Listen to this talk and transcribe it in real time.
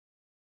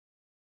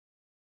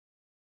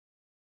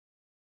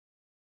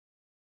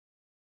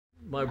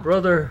My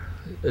brother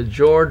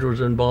George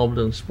was involved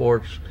in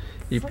sports.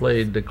 He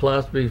played the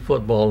Class B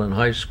football in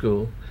high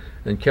school,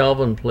 and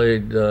Calvin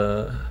played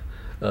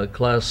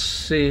Class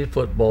C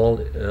football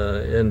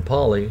in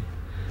Poly,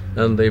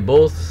 and they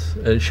both,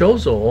 and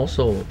Shozo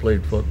also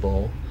played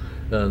football,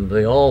 and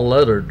they all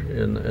lettered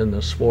in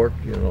the sport,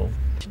 you know.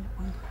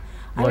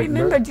 I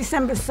remember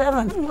December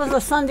 7th. It was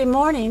a Sunday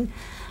morning,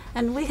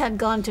 and we had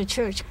gone to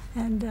church,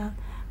 and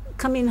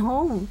coming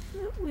home,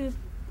 we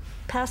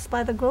passed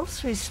by the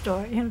grocery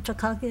store,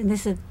 Takagi, and they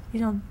said,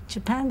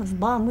 Japan was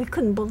bombed. We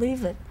couldn't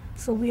believe it.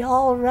 So we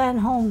all ran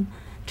home,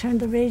 turned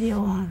the radio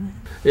on.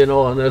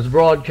 And it's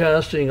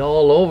broadcasting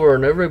all over,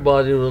 and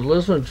everybody was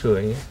listening to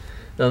it.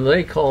 And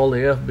they called the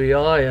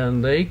FBI,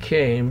 and they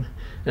came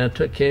and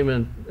came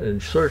in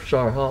and searched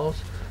our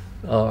house,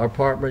 our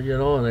apartment,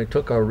 and they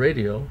took our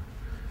radio,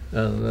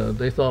 and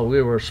they thought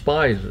we were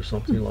spies or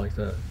something like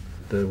that.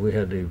 That we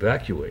had to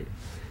evacuate,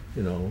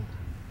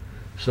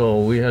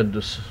 So we had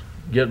to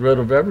get rid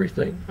of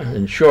everything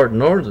in short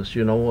notice,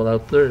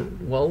 without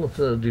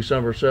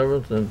December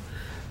 7th, and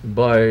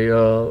by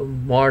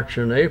March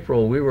and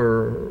April we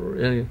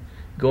were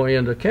going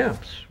into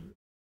camps.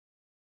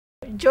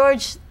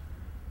 George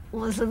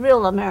was a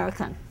real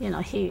American.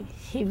 He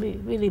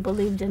really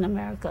believed in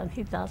America, and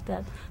he thought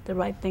that the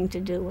right thing to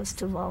do was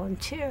to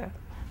volunteer.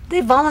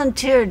 They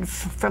volunteered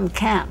from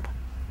camp,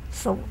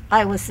 so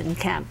I was in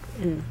camp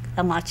in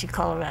Amachi,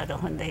 Colorado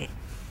when they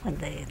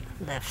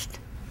left.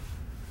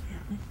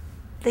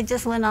 They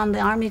just went on the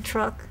army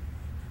truck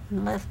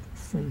and left,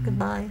 said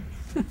goodbye.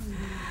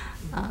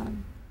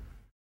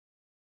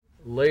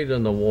 Late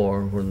in the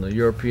war, when the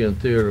European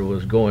theater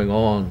was going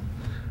on,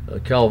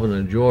 Calvin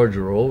and George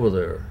were over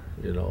there,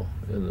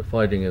 in the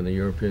fighting in the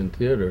European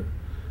theater,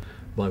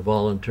 by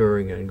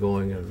volunteering and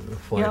going and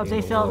fighting. Yeah,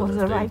 they felt it was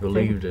the right thing.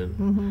 They believed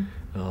in.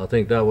 I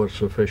think that was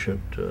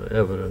sufficient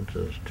evidence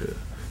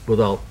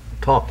without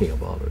talking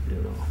about it,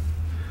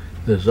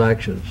 His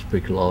actions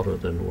speak louder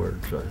than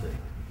words, I think.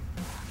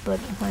 But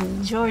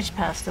when George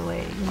passed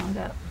away,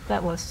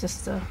 that was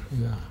just a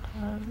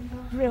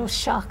real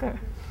shocker.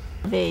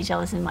 Of age, I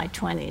was in my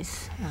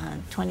 20s,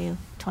 20,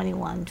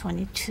 21,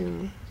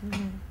 22.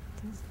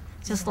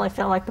 Just like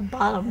felt like the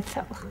bottom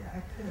fell.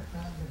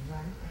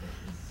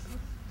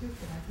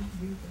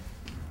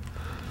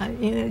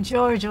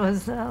 George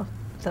was the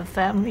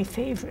family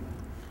favorite.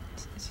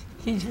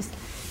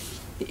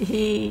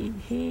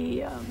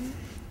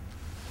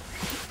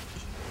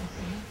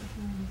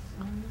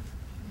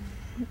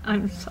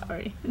 I'm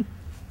sorry.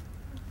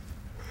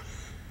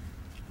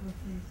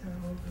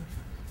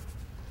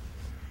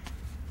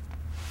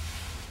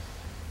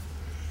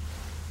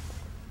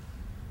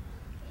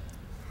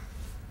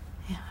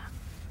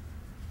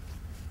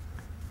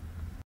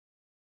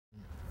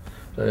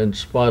 In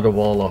spite of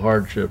all the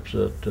hardships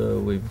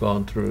that we've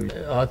gone through,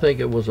 I think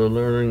it was a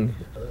learning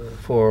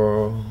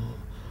for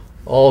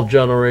all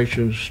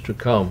generations to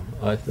come,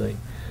 I think,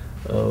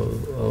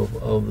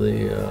 of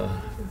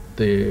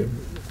the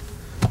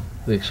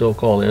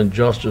so-called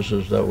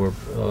injustices that were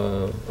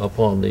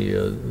upon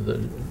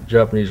the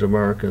Japanese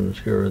Americans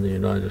here in the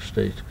United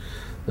States,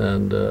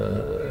 and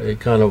a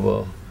kind of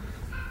a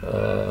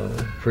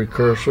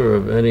precursor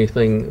of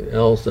anything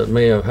else that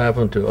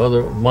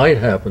might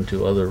happen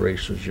to other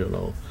races,